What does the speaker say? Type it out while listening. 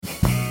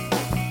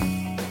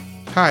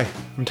Hi,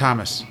 I'm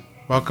Thomas.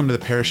 Welcome to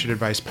the Parachute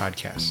Advice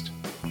Podcast.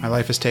 My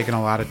life has taken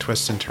a lot of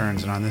twists and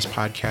turns, and on this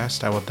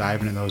podcast, I will dive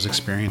into those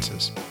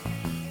experiences.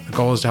 The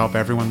goal is to help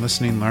everyone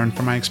listening learn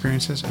from my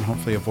experiences and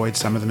hopefully avoid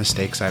some of the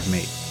mistakes I've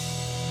made.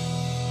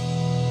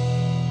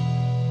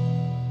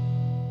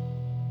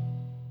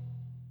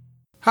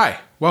 Hi,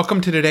 welcome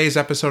to today's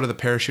episode of the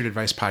Parachute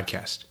Advice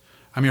Podcast.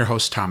 I'm your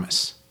host,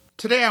 Thomas.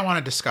 Today I want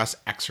to discuss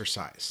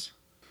exercise.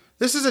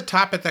 This is a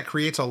topic that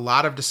creates a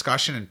lot of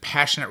discussion and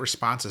passionate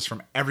responses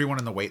from everyone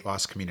in the weight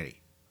loss community.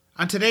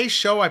 On today's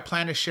show, I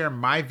plan to share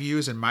my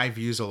views and my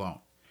views alone.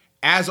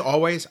 As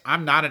always,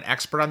 I'm not an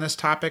expert on this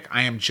topic.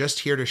 I am just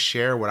here to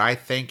share what I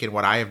think and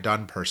what I have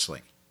done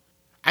personally.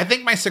 I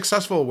think my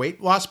successful weight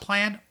loss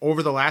plan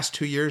over the last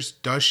 2 years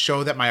does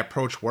show that my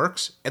approach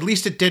works. At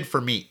least it did for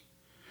me.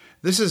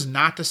 This is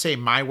not to say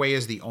my way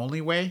is the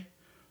only way,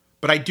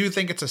 but I do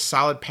think it's a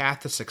solid path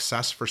to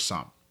success for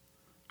some.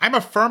 I'm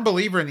a firm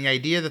believer in the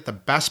idea that the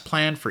best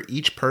plan for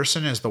each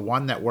person is the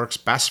one that works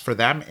best for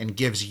them and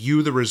gives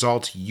you the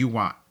results you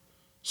want.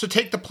 So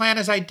take the plan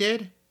as I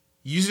did,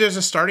 use it as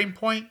a starting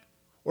point,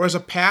 or as a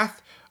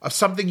path of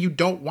something you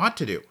don't want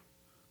to do.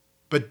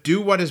 But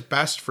do what is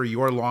best for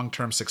your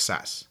long-term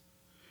success.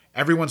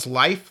 Everyone's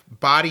life,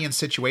 body, and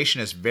situation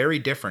is very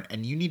different,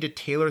 and you need to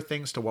tailor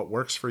things to what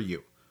works for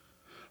you.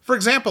 For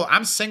example,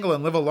 I'm single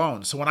and live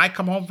alone, so when I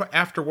come home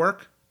after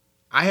work,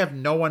 I have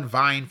no one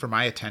vying for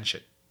my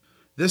attention.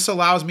 This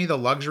allows me the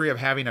luxury of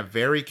having a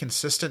very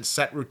consistent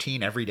set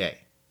routine every day.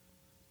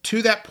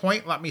 To that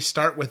point, let me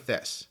start with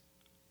this.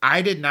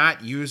 I did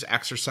not use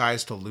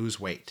exercise to lose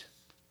weight.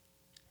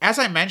 As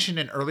I mentioned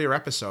in earlier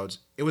episodes,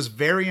 it was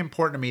very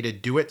important to me to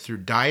do it through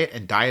diet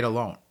and diet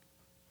alone.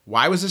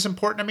 Why was this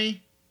important to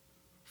me?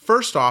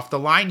 First off, the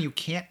line "you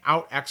can't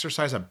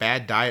out-exercise a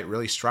bad diet"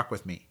 really struck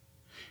with me.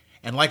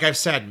 And like I've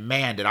said,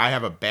 man, did I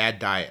have a bad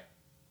diet.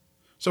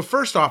 So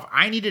first off,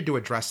 I needed to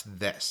address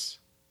this.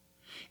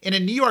 In a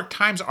New York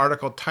Times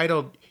article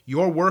titled,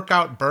 "Your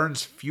Workout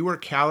Burns Fewer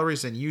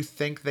Calories Than You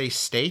Think They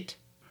State,"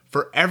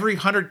 for every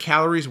 100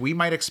 calories we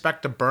might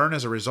expect to burn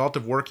as a result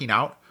of working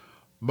out,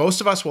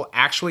 most of us will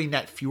actually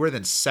net fewer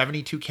than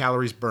 72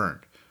 calories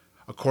burned,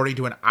 according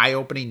to an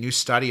eye-opening new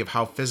study of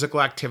how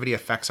physical activity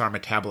affects our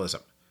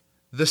metabolism.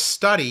 The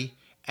study,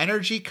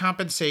 Energy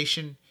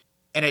Compensation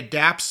and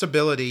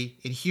Adaptability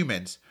in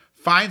Humans,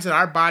 finds that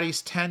our bodies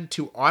tend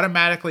to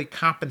automatically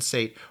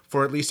compensate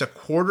for at least a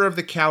quarter of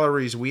the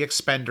calories we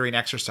expend during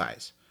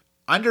exercise,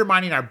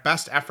 undermining our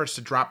best efforts to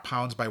drop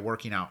pounds by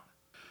working out.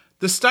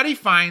 The study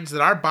finds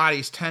that our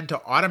bodies tend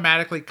to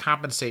automatically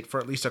compensate for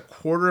at least a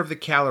quarter of the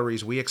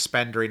calories we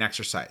expend during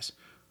exercise,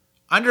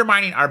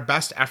 undermining our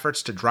best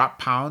efforts to drop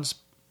pounds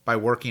by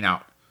working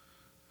out.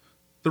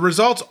 The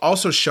results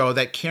also show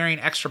that carrying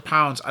extra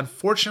pounds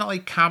unfortunately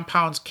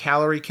compounds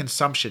calorie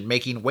consumption,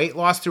 making weight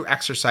loss through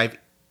exercise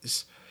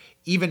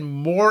even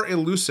more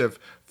elusive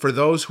for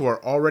those who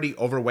are already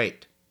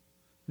overweight.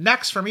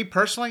 Next, for me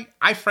personally,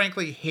 I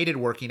frankly hated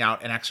working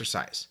out and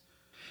exercise.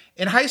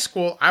 In high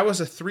school, I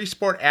was a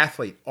 3-sport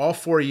athlete all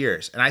 4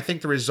 years, and I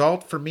think the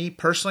result for me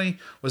personally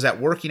was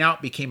that working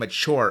out became a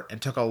chore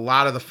and took a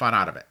lot of the fun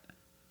out of it.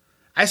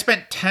 I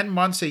spent 10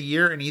 months a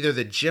year in either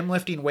the gym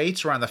lifting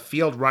weights or on the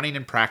field running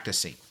and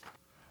practicing.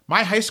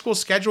 My high school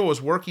schedule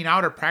was working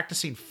out or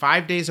practicing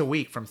 5 days a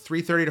week from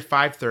 3:30 to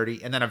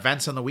 5:30 and then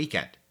events on the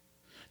weekend.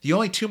 The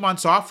only 2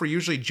 months off were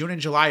usually June and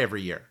July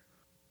every year.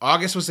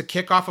 August was the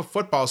kickoff of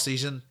football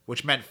season,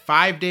 which meant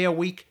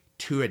 5-day-a-week,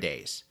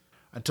 2-a-days,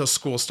 until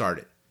school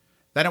started.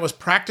 Then it was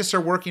practice or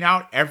working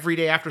out every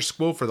day after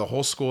school for the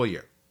whole school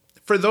year.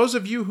 For those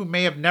of you who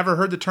may have never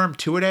heard the term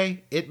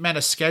 2-a-day, it meant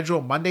a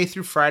schedule Monday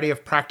through Friday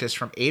of practice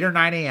from 8 or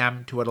 9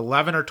 a.m. to at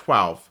 11 or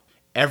 12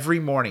 every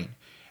morning,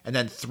 and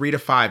then 3 to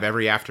 5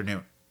 every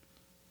afternoon.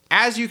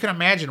 As you can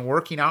imagine,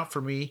 working out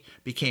for me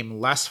became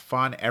less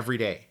fun every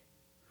day.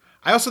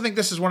 I also think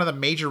this is one of the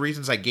major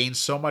reasons I gained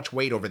so much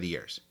weight over the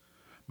years.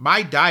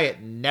 My diet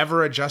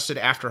never adjusted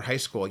after high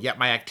school, yet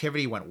my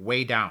activity went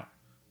way down.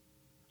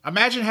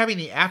 Imagine having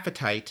the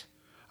appetite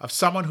of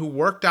someone who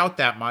worked out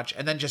that much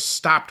and then just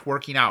stopped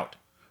working out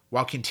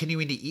while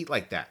continuing to eat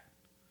like that.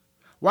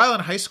 While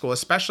in high school,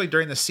 especially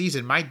during the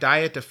season, my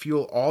diet to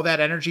fuel all that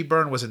energy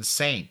burn was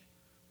insane.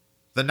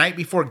 The night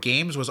before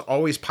games was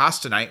always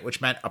pasta night, which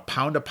meant a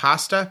pound of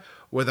pasta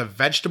with a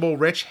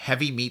vegetable-rich,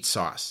 heavy meat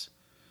sauce.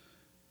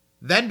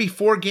 Then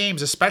before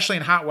games, especially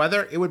in hot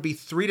weather, it would be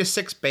 3 to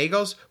 6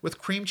 bagels with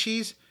cream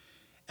cheese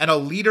and a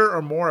liter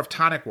or more of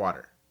tonic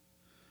water.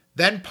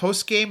 Then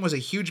post-game was a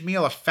huge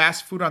meal of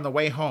fast food on the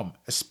way home,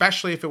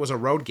 especially if it was a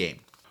road game.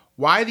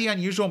 Why the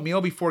unusual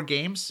meal before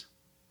games?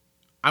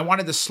 I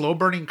wanted the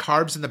slow-burning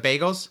carbs in the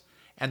bagels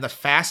and the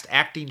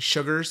fast-acting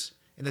sugars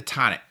in the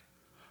tonic.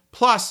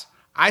 Plus,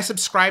 I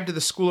subscribe to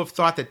the school of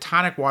thought that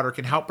tonic water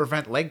can help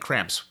prevent leg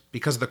cramps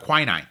because of the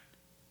quinine.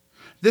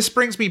 This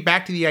brings me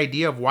back to the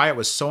idea of why it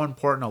was so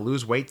important to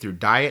lose weight through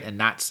diet and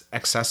not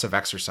excessive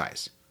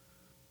exercise.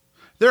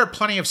 There are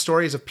plenty of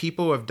stories of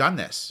people who have done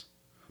this,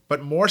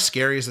 but more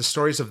scary is the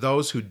stories of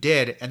those who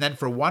did and then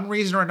for one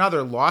reason or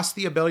another lost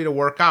the ability to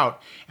work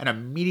out and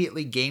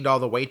immediately gained all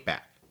the weight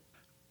back.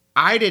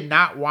 I did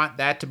not want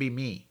that to be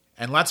me.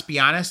 And let's be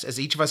honest, as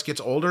each of us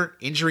gets older,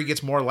 injury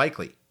gets more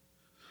likely.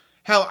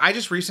 Hell, I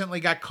just recently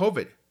got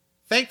COVID.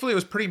 Thankfully, it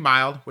was pretty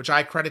mild, which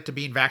I credit to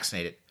being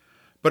vaccinated.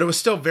 But it was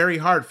still very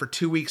hard for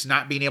 2 weeks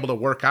not being able to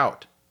work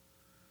out.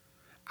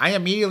 I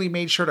immediately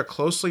made sure to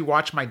closely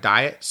watch my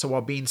diet, so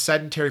while being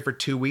sedentary for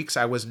 2 weeks,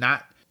 I was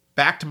not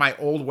back to my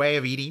old way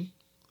of eating.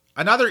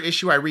 Another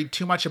issue I read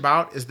too much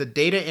about is the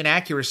data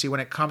inaccuracy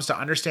when it comes to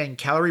understanding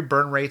calorie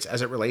burn rates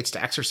as it relates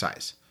to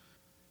exercise.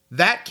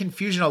 That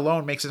confusion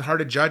alone makes it hard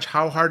to judge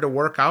how hard to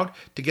work out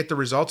to get the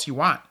results you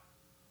want.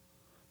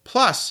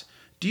 Plus,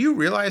 do you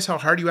realize how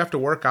hard you have to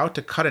work out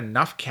to cut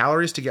enough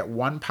calories to get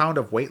 1 pound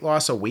of weight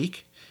loss a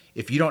week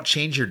if you don't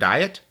change your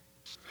diet?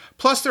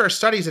 Plus, there are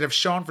studies that have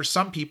shown for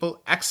some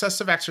people,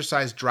 excessive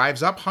exercise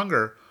drives up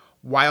hunger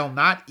while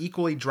not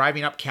equally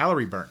driving up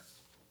calorie burn.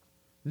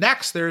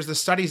 Next, there's the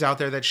studies out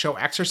there that show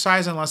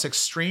exercise, unless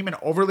extreme and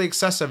overly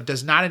excessive,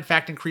 does not in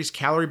fact increase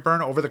calorie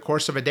burn over the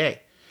course of a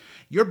day.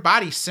 Your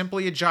body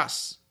simply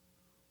adjusts.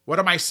 What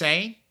am I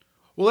saying?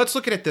 Well, let's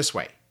look at it this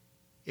way.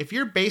 If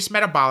your base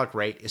metabolic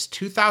rate is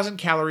 2,000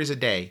 calories a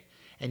day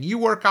and you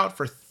work out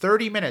for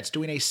 30 minutes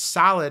doing a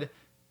solid,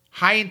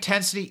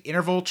 high-intensity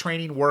interval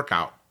training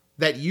workout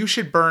that you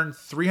should burn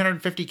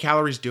 350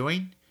 calories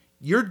doing,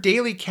 your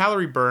daily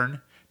calorie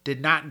burn did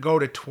not go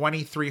to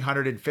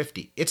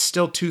 2,350. It's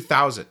still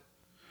 2,000.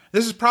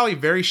 This is probably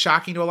very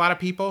shocking to a lot of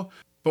people,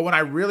 but when I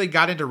really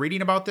got into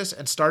reading about this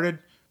and started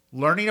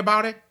learning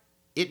about it,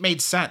 it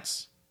made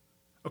sense.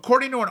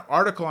 According to an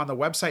article on the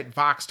website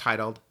Vox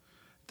titled,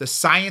 "The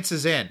Science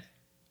is In,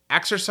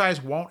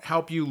 Exercise Won't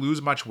Help You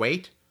Lose Much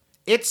Weight,"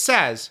 it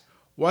says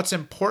what's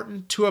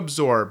important to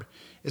absorb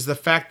is the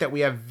fact that we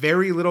have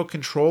very little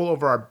control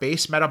over our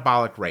base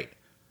metabolic rate,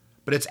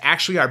 but it's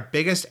actually our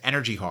biggest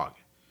energy hog.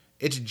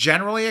 It's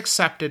generally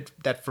accepted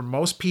that for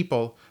most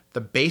people,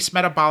 the base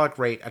metabolic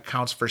rate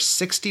accounts for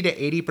 60 to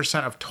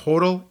 80% of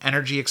total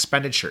energy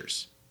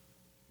expenditures.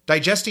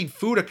 Digesting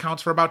food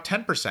accounts for about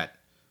 10%.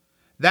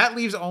 That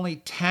leaves only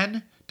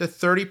 10 to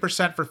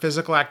 30% for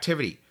physical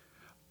activity,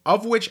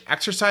 of which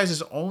exercise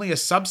is only a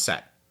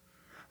subset.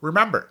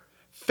 Remember,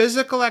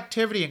 physical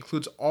activity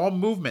includes all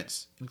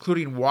movements,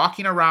 including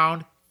walking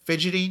around,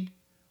 fidgeting,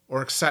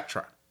 or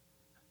etc.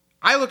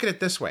 I look at it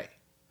this way.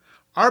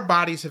 Our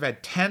bodies have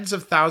had tens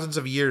of thousands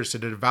of years to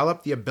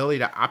develop the ability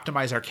to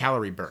optimize our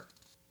calorie burn.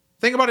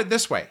 Think about it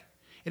this way.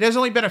 It has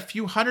only been a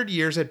few hundred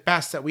years at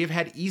best that we have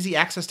had easy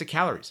access to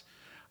calories.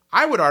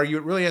 I would argue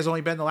it really has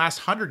only been the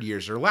last 100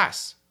 years or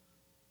less.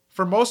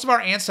 For most of our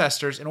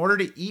ancestors, in order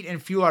to eat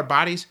and fuel our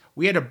bodies,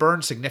 we had to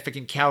burn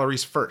significant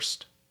calories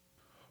first.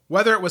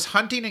 Whether it was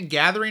hunting and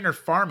gathering or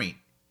farming,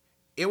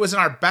 it was in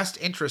our best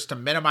interest to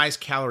minimize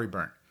calorie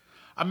burn.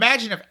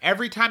 Imagine if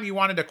every time you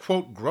wanted to,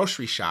 quote,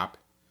 grocery shop,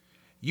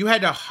 you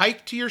had to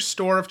hike to your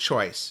store of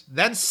choice,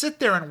 then sit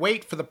there and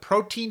wait for the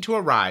protein to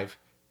arrive,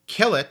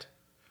 kill it,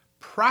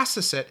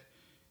 process it,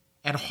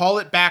 and haul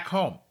it back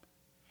home.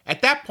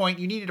 At that point,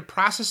 you needed to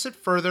process it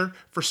further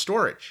for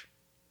storage.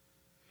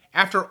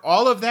 After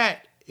all of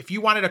that, if you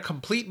wanted a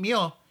complete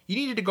meal, you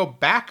needed to go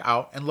back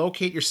out and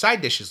locate your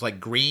side dishes like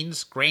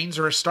greens, grains,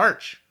 or a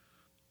starch.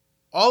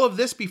 All of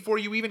this before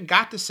you even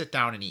got to sit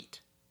down and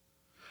eat.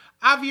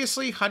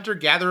 Obviously,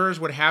 hunter-gatherers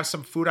would have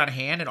some food on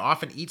hand and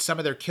often eat some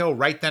of their kill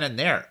right then and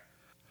there.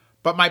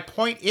 But my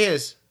point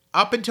is,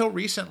 up until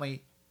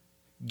recently,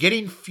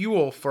 getting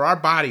fuel for our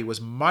body was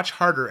much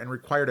harder and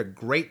required a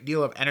great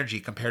deal of energy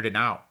compared to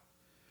now.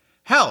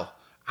 Hell,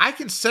 I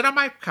can sit on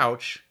my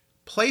couch,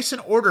 place an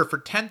order for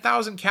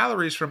 10,000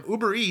 calories from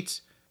Uber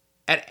Eats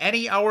at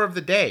any hour of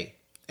the day,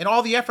 and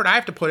all the effort I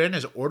have to put in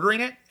is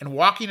ordering it and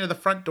walking to the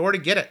front door to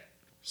get it.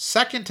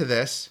 Second to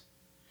this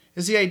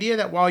is the idea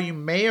that while you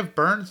may have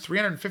burned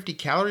 350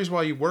 calories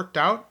while you worked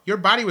out, your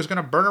body was going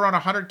to burn around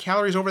 100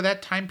 calories over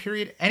that time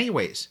period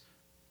anyways,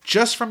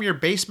 just from your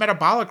base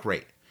metabolic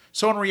rate.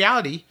 So in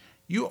reality,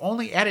 you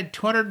only added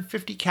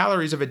 250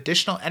 calories of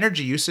additional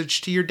energy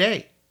usage to your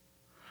day.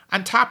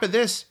 On top of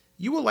this,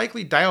 you will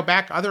likely dial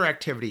back other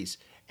activities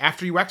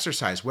after you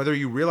exercise, whether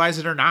you realize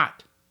it or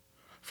not.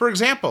 For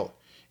example,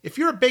 if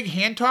you're a big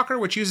hand talker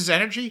which uses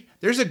energy,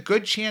 there's a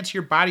good chance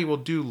your body will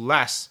do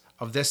less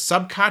of this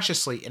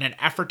subconsciously in an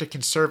effort to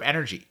conserve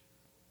energy.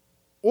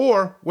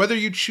 Or, whether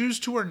you choose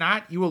to or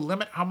not, you will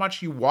limit how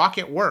much you walk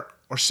at work,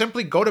 or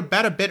simply go to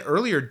bed a bit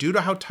earlier due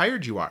to how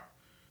tired you are.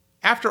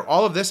 After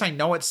all of this, I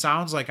know it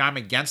sounds like I'm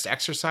against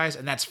exercise,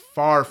 and that's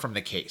far from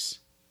the case.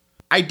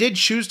 I did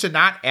choose to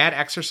not add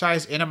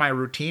exercise into my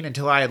routine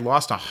until I had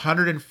lost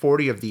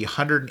 140 of the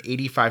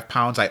 185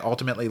 pounds I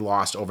ultimately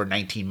lost over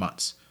 19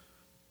 months.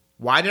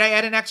 Why did I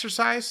add in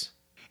exercise?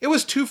 It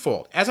was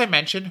twofold. As I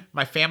mentioned,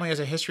 my family has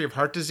a history of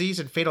heart disease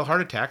and fatal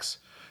heart attacks,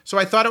 so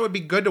I thought it would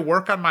be good to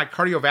work on my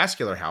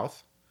cardiovascular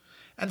health.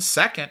 And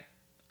second,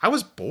 I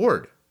was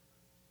bored.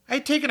 I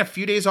had taken a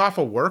few days off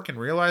of work and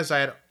realized I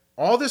had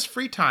all this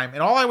free time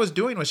and all I was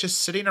doing was just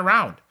sitting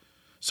around.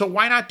 So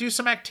why not do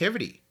some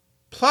activity?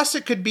 Plus,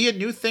 it could be a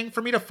new thing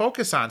for me to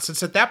focus on,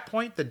 since at that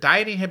point, the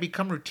dieting had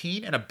become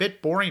routine and a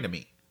bit boring to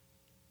me.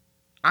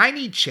 I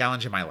need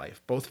challenge in my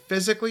life, both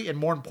physically and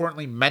more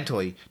importantly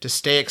mentally, to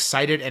stay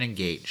excited and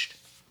engaged.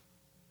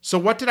 So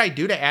what did I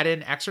do to add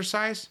in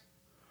exercise?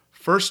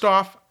 First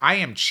off, I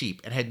am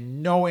cheap and had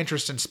no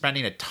interest in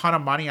spending a ton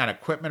of money on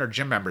equipment or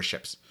gym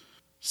memberships.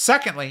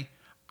 Secondly,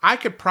 I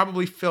could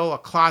probably fill a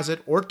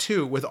closet or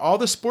two with all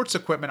the sports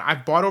equipment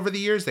I've bought over the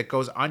years that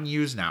goes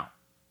unused now.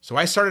 So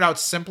I started out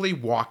simply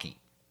walking.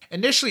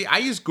 Initially, I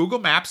used Google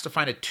Maps to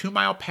find a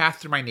 2-mile path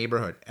through my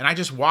neighborhood, and I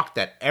just walked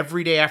that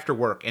every day after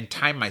work and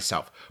timed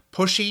myself,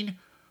 pushing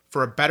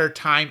for a better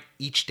time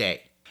each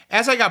day.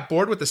 As I got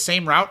bored with the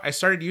same route, I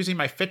started using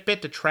my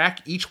Fitbit to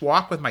track each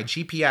walk with my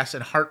GPS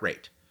and heart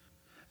rate.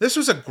 This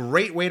was a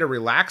great way to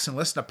relax and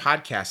listen to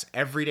podcasts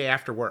every day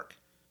after work.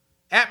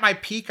 At my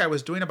peak, I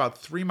was doing about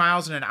 3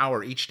 miles in an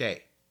hour each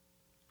day.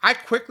 I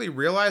quickly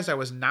realized I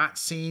was not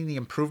seeing the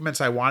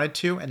improvements I wanted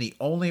to, and the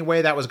only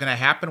way that was going to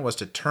happen was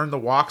to turn the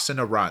walks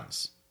into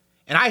runs.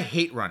 And I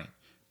hate running.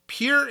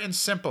 Pure and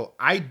simple,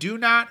 I do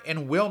not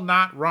and will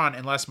not run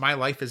unless my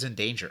life is in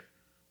danger.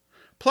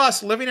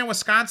 Plus, living in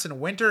Wisconsin,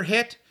 winter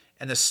hit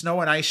and the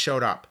snow and ice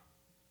showed up.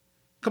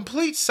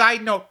 Complete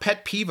side note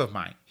pet peeve of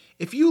mine.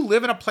 If you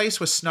live in a place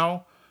with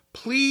snow,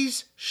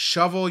 please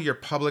shovel your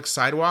public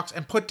sidewalks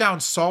and put down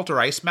salt or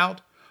ice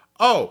melt.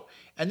 Oh,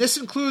 and this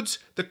includes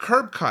the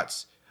curb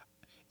cuts.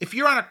 If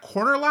you're on a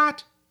corner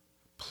lot,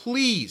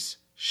 please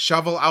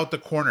shovel out the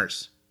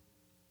corners.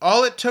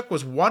 All it took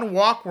was one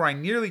walk where I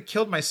nearly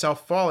killed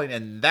myself falling,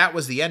 and that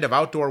was the end of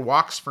outdoor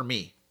walks for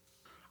me.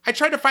 I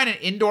tried to find an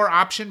indoor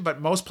option,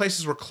 but most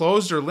places were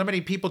closed or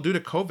limiting people due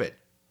to COVID.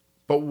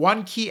 But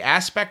one key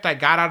aspect I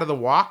got out of the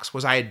walks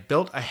was I had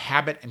built a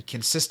habit and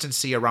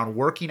consistency around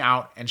working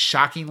out, and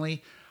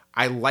shockingly,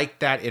 I liked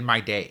that in my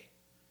day.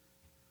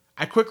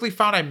 I quickly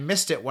found I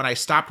missed it when I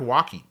stopped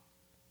walking.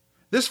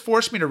 This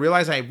forced me to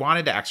realize I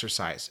wanted to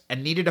exercise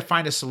and needed to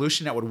find a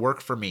solution that would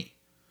work for me.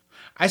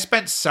 I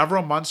spent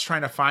several months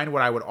trying to find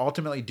what I would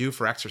ultimately do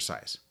for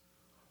exercise.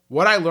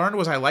 What I learned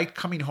was I liked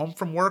coming home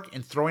from work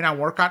and throwing on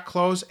workout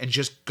clothes and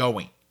just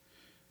going.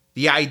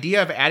 The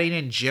idea of adding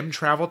in gym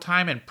travel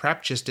time and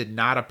prep just did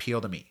not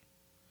appeal to me.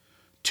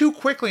 Too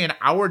quickly, an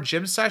hour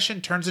gym session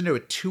turns into a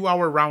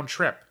 2-hour round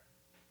trip.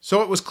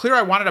 So it was clear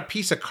I wanted a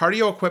piece of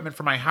cardio equipment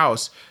for my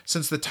house,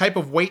 since the type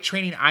of weight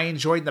training I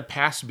enjoyed in the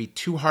past would be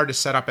too hard to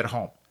set up at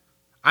home.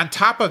 On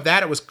top of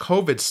that, it was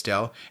COVID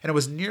still, and it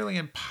was nearly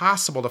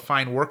impossible to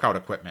find workout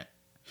equipment.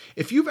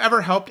 If you've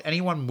ever helped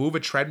anyone move a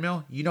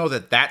treadmill, you know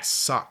that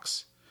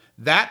sucks.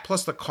 That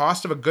plus the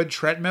cost of a good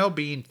treadmill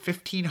being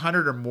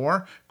 $1,500 or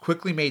more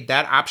quickly made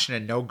that option a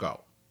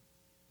no-go.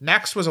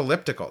 Next was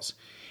ellipticals,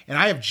 and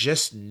I have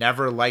just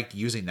never liked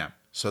using them,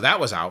 so that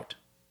was out.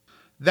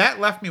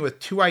 That left me with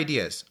two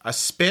ideas, a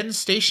spin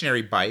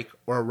stationary bike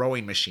or a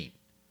rowing machine.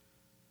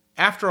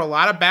 After a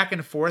lot of back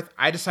and forth,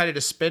 I decided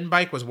a spin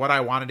bike was what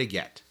I wanted to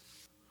get.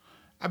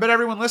 I bet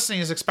everyone listening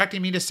is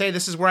expecting me to say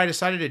this is where I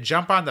decided to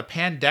jump on the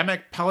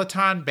pandemic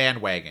Peloton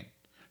bandwagon.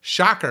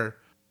 Shocker,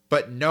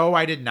 but no,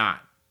 I did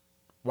not.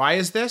 Why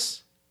is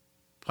this?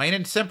 Plain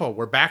and simple,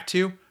 we're back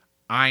to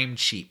I'm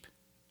cheap.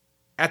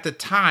 At the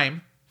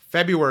time,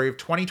 February of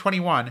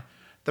 2021,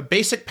 the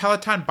basic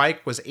Peloton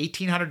bike was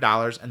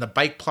 $1,800 and the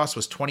Bike Plus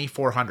was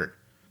 $2,400.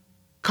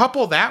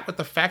 Couple that with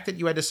the fact that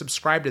you had to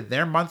subscribe to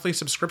their monthly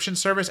subscription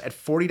service at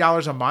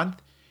 $40 a month,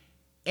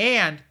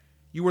 and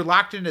you were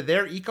locked into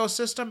their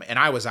ecosystem, and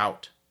I was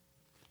out.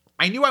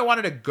 I knew I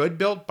wanted a good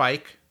built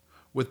bike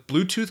with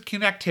Bluetooth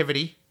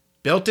connectivity,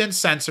 built-in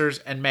sensors,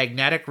 and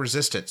magnetic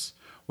resistance,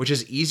 which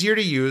is easier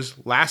to use,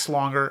 lasts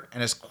longer,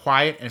 and is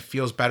quiet and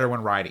feels better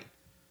when riding.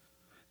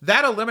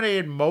 That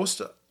eliminated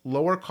most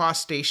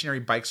lower-cost stationary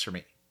bikes for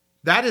me.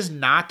 That is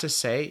not to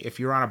say if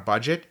you're on a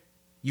budget,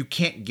 you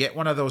can't get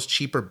one of those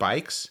cheaper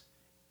bikes.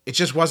 It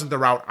just wasn't the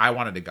route I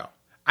wanted to go.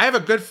 I have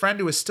a good friend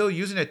who is still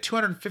using a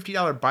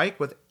 $250 bike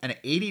with an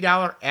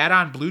 $80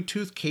 add-on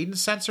Bluetooth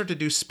cadence sensor to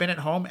do spin at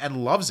home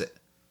and loves it.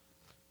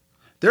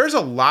 There's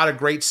a lot of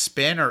great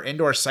spin or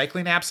indoor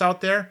cycling apps out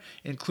there,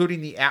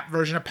 including the app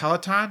version of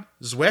Peloton,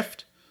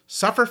 Zwift,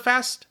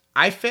 Sufferfest,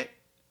 iFit,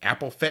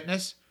 Apple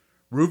Fitness,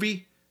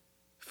 Ruby,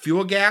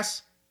 Fuel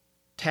Gas,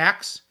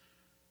 Tax,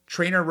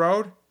 Trainer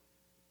Road,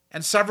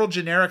 and several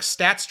generic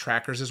stats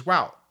trackers as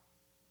well,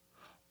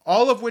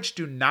 all of which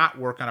do not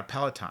work on a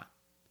Peloton.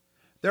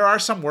 There are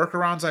some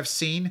workarounds I've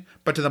seen,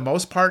 but to the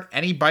most part,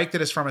 any bike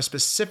that is from a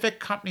specific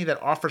company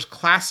that offers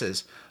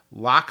classes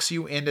locks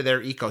you into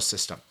their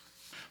ecosystem,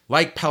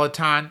 like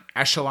Peloton,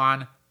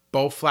 Echelon,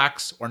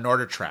 Bowflex, or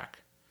NordicTrack.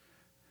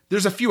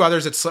 There's a few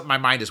others that slip my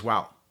mind as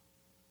well.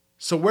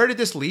 So where did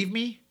this leave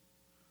me?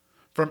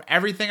 From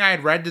everything I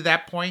had read to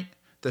that point,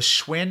 the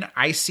Schwinn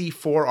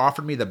IC4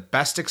 offered me the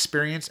best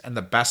experience and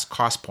the best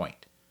cost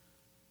point.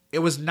 It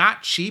was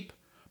not cheap,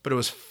 but it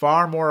was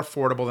far more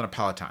affordable than a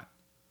Peloton.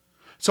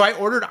 So I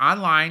ordered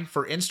online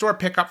for in-store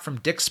pickup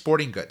from Dick's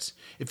Sporting Goods.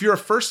 If you're a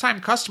first-time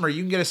customer,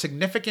 you can get a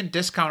significant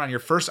discount on your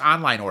first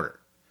online order.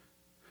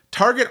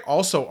 Target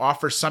also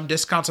offers some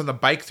discounts on the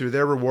bike through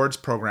their rewards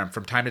program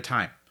from time to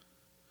time.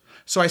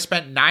 So I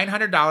spent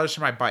 $900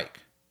 for my bike,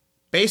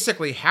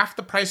 basically half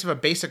the price of a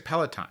basic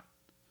Peloton.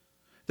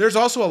 There's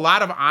also a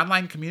lot of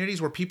online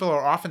communities where people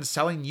are often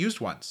selling used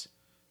ones.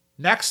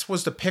 Next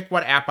was to pick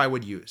what app I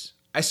would use.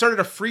 I started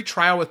a free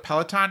trial with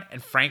Peloton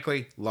and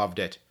frankly loved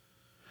it.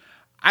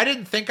 I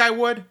didn't think I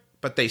would,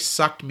 but they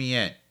sucked me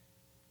in.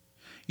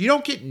 You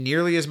don't get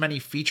nearly as many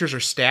features or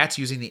stats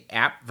using the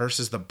app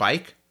versus the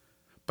bike,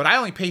 but I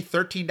only pay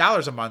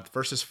 $13 a month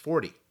versus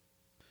 $40.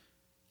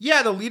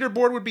 Yeah, the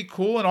leaderboard would be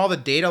cool and all the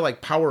data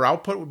like power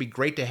output would be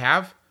great to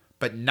have,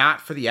 but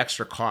not for the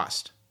extra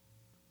cost.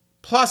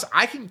 Plus,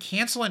 I can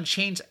cancel and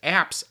change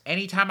apps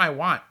anytime I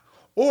want,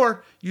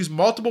 or use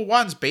multiple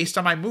ones based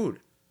on my mood.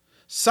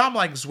 Some,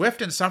 like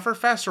Zwift and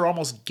Sufferfest, are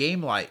almost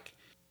game-like.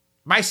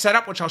 My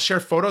setup, which I'll share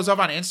photos of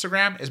on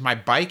Instagram, is my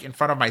bike in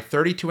front of my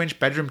 32-inch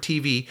bedroom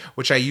TV,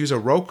 which I use a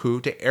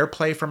Roku to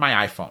AirPlay from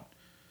my iPhone.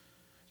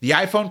 The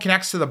iPhone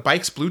connects to the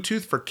bike's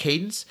Bluetooth for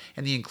cadence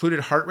and the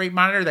included heart rate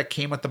monitor that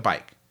came with the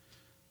bike.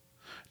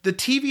 The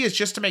TV is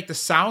just to make the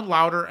sound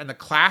louder and the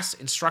class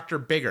instructor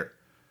bigger,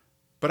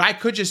 but I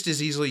could just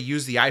as easily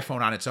use the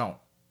iPhone on its own.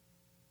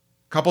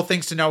 Couple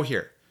things to know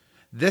here.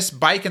 This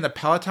bike and the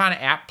Peloton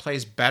app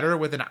plays better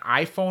with an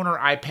iPhone or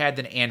iPad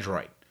than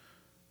Android.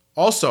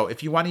 Also,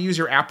 if you want to use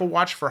your Apple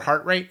Watch for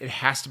heart rate, it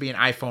has to be an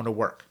iPhone to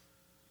work.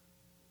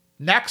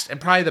 Next, and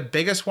probably the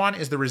biggest one,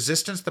 is the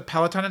resistance the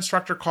Peloton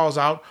instructor calls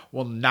out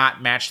will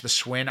not match the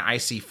Schwinn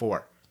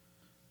IC4.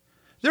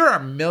 There are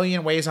a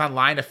million ways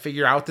online to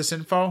figure out this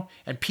info,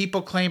 and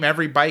people claim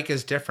every bike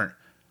is different.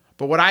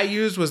 But what I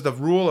used was the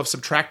rule of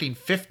subtracting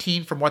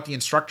 15 from what the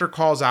instructor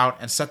calls out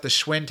and set the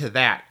Schwinn to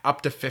that,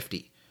 up to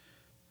 50.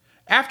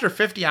 After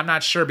 50, I'm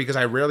not sure because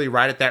I rarely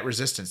ride at that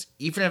resistance,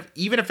 even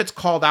if it's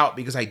called out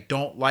because I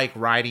don't like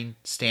riding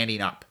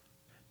standing up.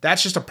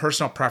 That's just a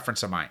personal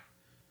preference of mine.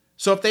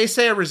 So if they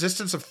say a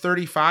resistance of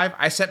 35,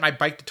 I set my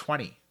bike to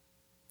 20.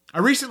 I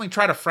recently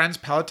tried a friend's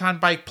Peloton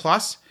Bike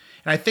Plus,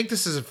 and I think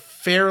this is a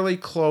fairly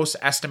close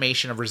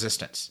estimation of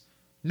resistance.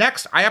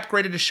 Next, I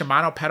upgraded to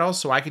Shimano pedals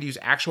so I could use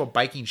actual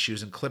biking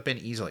shoes and clip in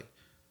easily.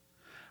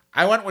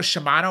 I went with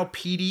Shimano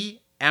PD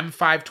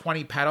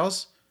M520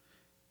 pedals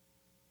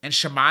and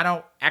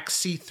Shimano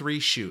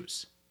XC3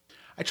 shoes.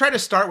 I tried to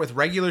start with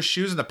regular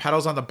shoes and the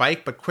pedals on the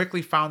bike, but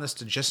quickly found this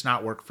to just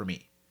not work for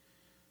me.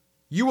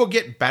 You will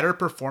get better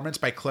performance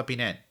by clipping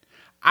in.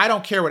 I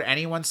don't care what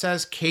anyone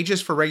says,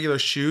 cages for regular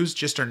shoes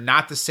just are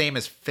not the same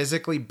as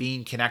physically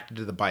being connected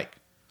to the bike.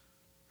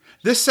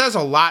 This says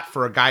a lot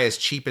for a guy as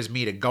cheap as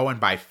me to go and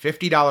buy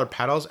 $50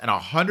 pedals and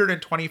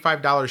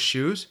 $125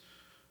 shoes,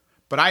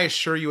 but I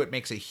assure you it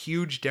makes a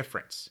huge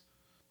difference.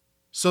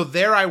 So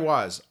there I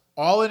was,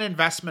 all in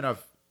investment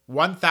of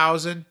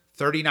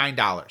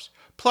 $1,039,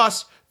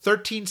 plus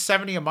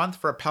 $1,370 a month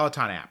for a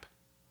Peloton app.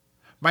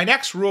 My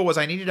next rule was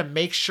I needed to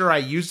make sure I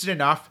used it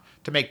enough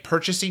to make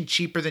purchasing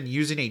cheaper than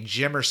using a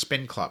gym or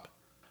spin club.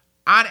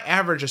 On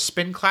average, a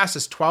spin class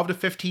is $12 to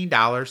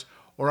 $15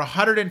 or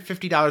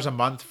 $150 a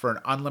month for an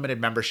unlimited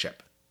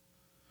membership.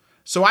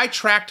 So I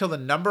tracked till the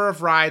number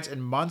of rides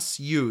and months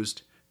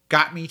used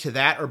got me to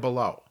that or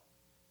below.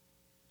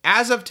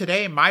 As of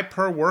today, my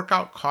per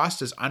workout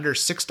cost is under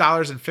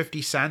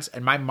 $6.50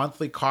 and my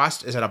monthly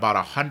cost is at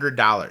about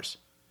 $100.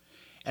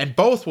 And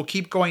both will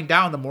keep going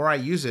down the more I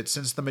use it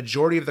since the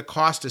majority of the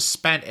cost is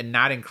spent and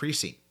not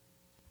increasing.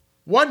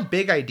 One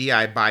big idea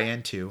I buy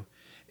into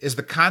is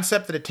the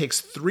concept that it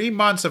takes 3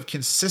 months of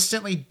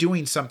consistently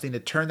doing something to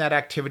turn that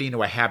activity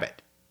into a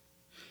habit.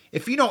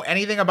 If you know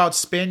anything about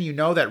spin, you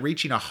know that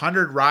reaching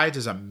 100 rides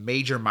is a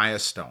major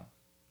milestone.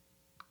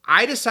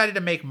 I decided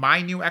to make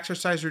my new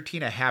exercise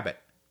routine a habit.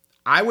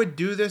 I would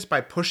do this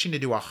by pushing to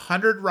do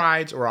 100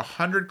 rides or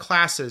 100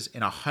 classes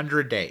in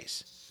 100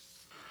 days.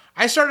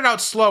 I started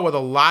out slow with a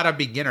lot of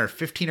beginner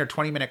 15 or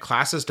 20 minute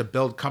classes to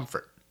build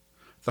comfort.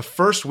 The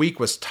first week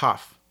was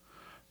tough.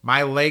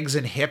 My legs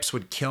and hips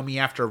would kill me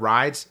after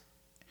rides,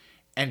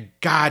 and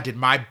God, did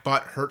my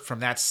butt hurt from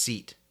that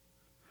seat.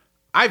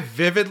 I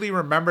vividly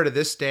remember to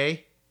this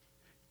day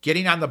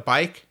getting on the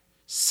bike,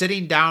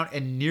 sitting down,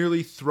 and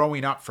nearly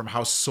throwing up from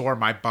how sore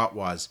my butt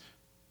was.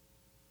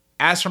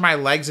 As for my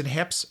legs and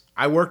hips,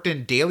 I worked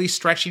in daily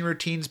stretching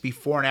routines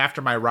before and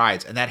after my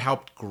rides, and that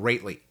helped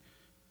greatly.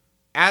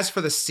 As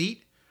for the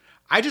seat,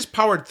 I just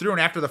powered through,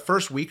 and after the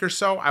first week or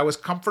so, I was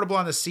comfortable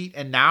on the seat,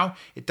 and now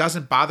it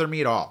doesn't bother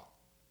me at all.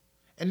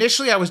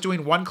 Initially, I was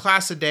doing 1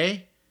 class a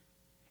day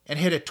and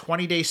hit a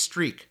 20-day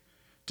streak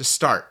to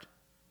start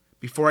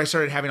before I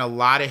started having a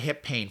lot of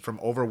hip pain from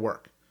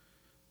overwork.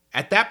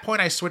 At that point,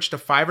 I switched to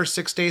 5 or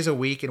 6 days a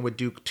week and would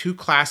do 2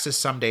 classes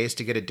some days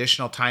to get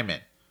additional time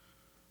in.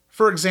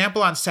 For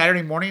example, on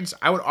Saturday mornings,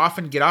 I would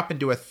often get up and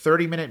do a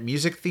 30-minute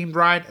music-themed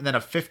ride and then a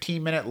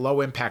 15-minute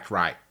low-impact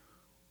ride.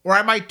 Or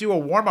I might do a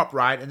warm-up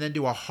ride and then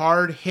do a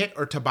hard HIIT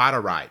or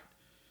Tabata ride.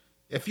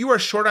 If you are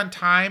short on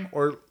time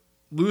or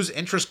lose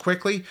interest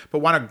quickly but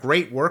want a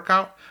great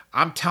workout,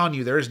 I'm telling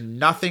you, there is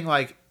nothing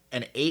like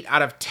an 8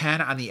 out of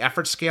 10 on the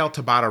effort scale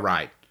Tabata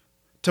ride.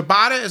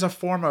 Tabata is a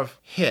form of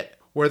HIIT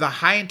where the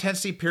high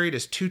intensity period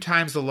is 2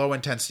 times the low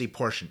intensity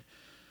portion.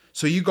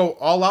 So you go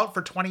all out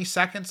for 20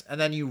 seconds and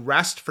then you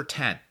rest for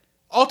 10.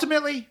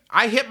 Ultimately,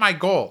 I hit my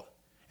goal.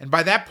 And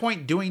by that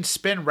point, doing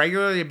spin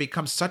regularly had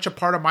become such a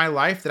part of my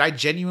life that I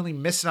genuinely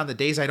miss it on the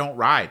days I don't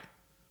ride.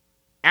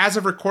 As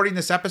of recording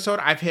this episode,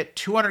 I've hit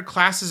 200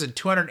 classes in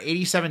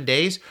 287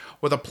 days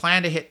with a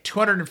plan to hit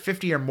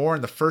 250 or more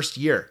in the first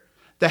year.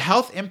 The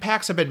health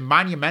impacts have been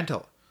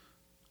monumental.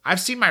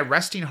 I've seen my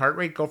resting heart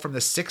rate go from the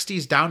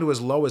 60s down to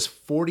as low as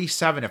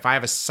 47 if I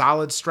have a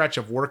solid stretch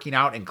of working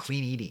out and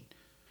clean eating.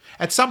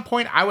 At some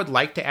point, I would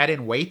like to add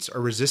in weights or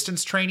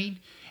resistance training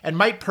and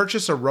might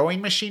purchase a rowing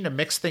machine to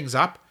mix things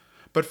up,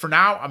 but for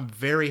now, I'm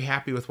very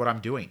happy with what I'm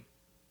doing.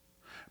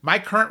 My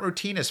current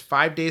routine is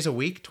 5 days a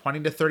week,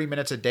 20 to 30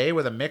 minutes a day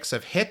with a mix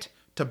of HIIT,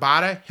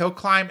 Tabata, hill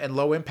climb, and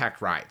low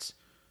impact rides.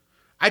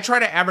 I try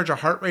to average a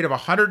heart rate of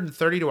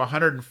 130 to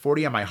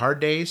 140 on my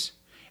hard days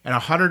and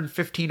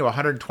 115 to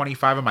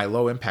 125 on my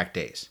low impact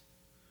days.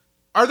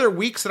 Are there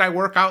weeks that I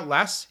work out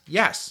less?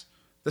 Yes.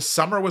 The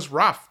summer was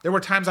rough. There were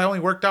times I only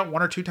worked out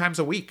 1 or 2 times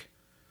a week,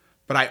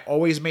 but I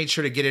always made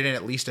sure to get it in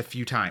at least a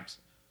few times.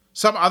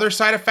 Some other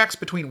side effects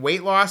between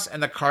weight loss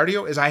and the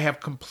cardio is I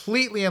have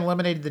completely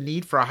eliminated the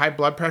need for a high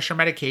blood pressure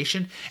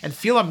medication and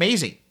feel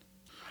amazing.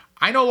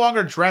 I no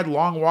longer dread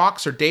long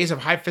walks or days of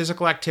high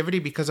physical activity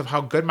because of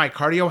how good my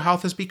cardio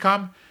health has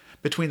become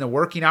between the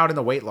working out and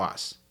the weight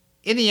loss.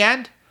 In the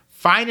end,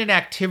 find an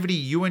activity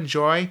you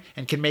enjoy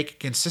and can make a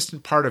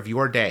consistent part of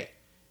your day.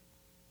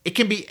 It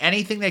can be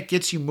anything that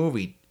gets you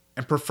moving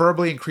and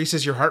preferably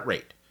increases your heart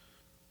rate.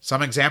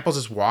 Some examples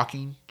is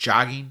walking,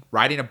 jogging,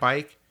 riding a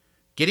bike,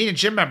 getting a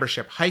gym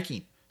membership,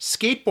 hiking,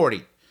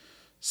 skateboarding,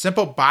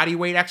 simple body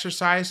weight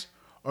exercise,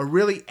 or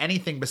really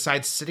anything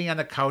besides sitting on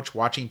the couch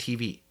watching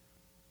TV.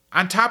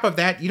 On top of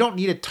that, you don't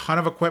need a ton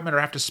of equipment or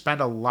have to spend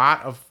a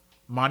lot of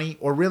money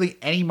or really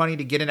any money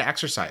to get into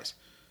exercise.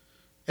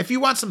 If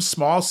you want some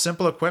small,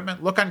 simple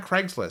equipment, look on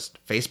Craigslist,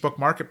 Facebook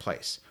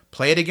Marketplace,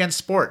 Play It Again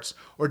Sports,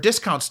 or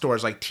discount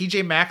stores like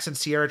TJ Maxx and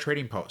Sierra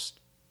Trading Post.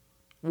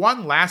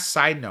 One last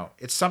side note,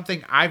 it's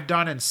something I've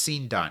done and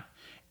seen done.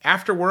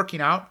 After working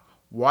out,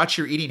 watch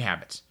your eating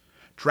habits.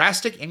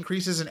 Drastic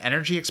increases in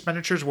energy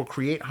expenditures will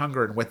create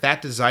hunger and with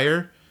that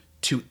desire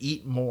to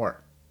eat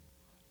more.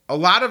 A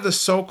lot of the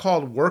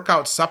so-called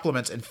workout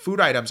supplements and food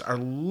items are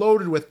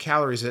loaded with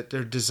calories that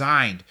they're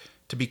designed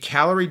to be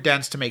calorie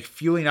dense to make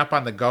fueling up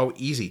on the go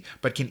easy,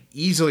 but can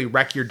easily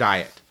wreck your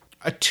diet.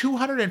 A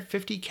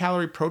 250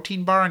 calorie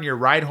protein bar on your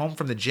ride home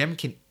from the gym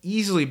can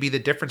easily be the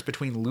difference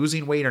between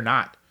losing weight or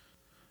not.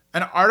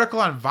 An article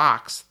on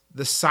Vox,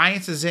 The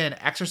Science is In,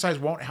 Exercise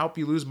Won't Help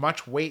You Lose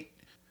Much Weight,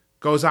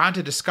 goes on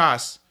to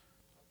discuss,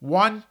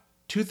 one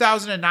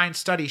 2009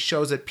 study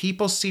shows that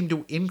people seem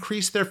to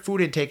increase their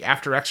food intake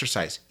after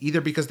exercise,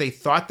 either because they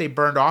thought they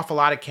burned off a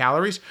lot of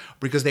calories or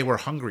because they were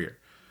hungrier.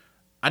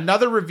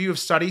 Another review of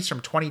studies from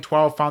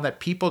 2012 found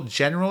that people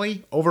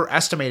generally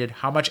overestimated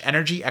how much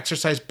energy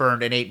exercise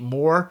burned and ate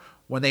more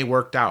when they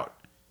worked out.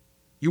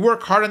 You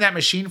work hard on that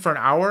machine for an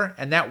hour,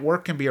 and that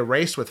work can be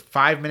erased with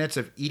 5 minutes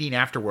of eating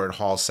afterward,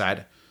 Hall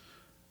said.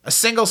 A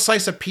single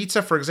slice of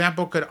pizza, for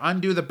example, could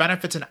undo the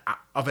benefits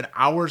of an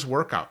hour's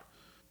workout.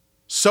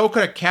 So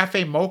could a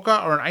cafe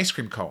mocha or an ice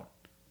cream cone.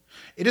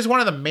 It is one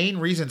of the main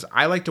reasons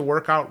I like to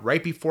work out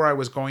right before I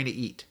was going to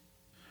eat.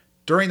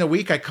 During the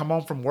week, I come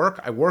home from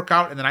work, I work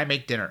out, and then I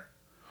make dinner.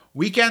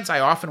 Weekends, I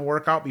often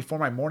work out before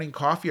my morning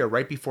coffee or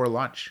right before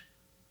lunch.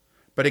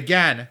 But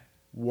again,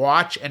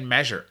 watch and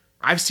measure.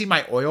 I've seen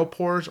my oil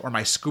pores or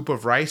my scoop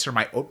of rice or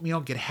my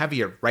oatmeal get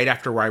heavier right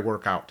after I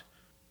work out.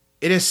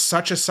 It is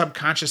such a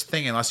subconscious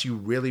thing unless you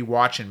really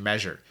watch and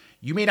measure.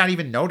 You may not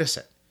even notice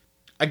it.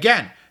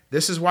 Again,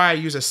 this is why I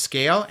use a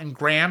scale and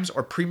grams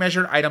or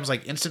pre-measured items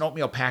like instant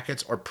oatmeal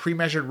packets or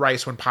pre-measured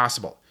rice when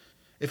possible.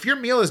 If your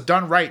meal is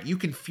done right, you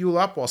can fuel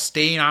up while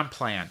staying on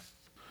plan.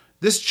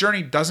 This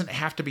journey doesn't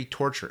have to be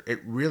torture.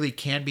 It really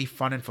can be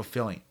fun and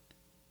fulfilling.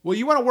 Will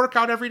you want to work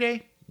out every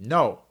day?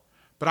 No.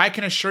 But I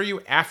can assure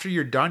you, after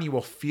you're done, you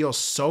will feel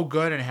so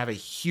good and have a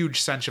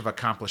huge sense of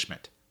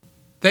accomplishment.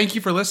 Thank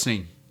you for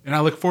listening, and I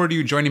look forward to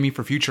you joining me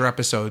for future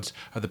episodes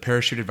of the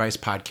Parachute Advice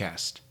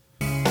Podcast.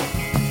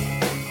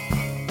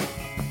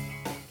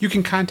 You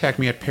can contact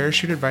me at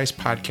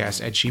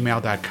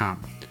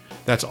parachuteadvicepodcast@gmail.com.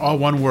 That's all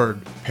one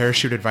word,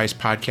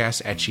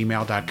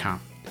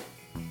 parachuteadvicepodcast@gmail.com.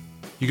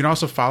 You can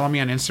also follow me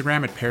on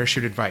Instagram at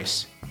Parachute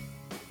Advice.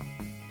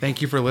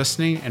 Thank you for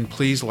listening, and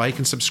please like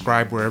and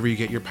subscribe wherever you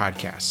get your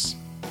podcasts.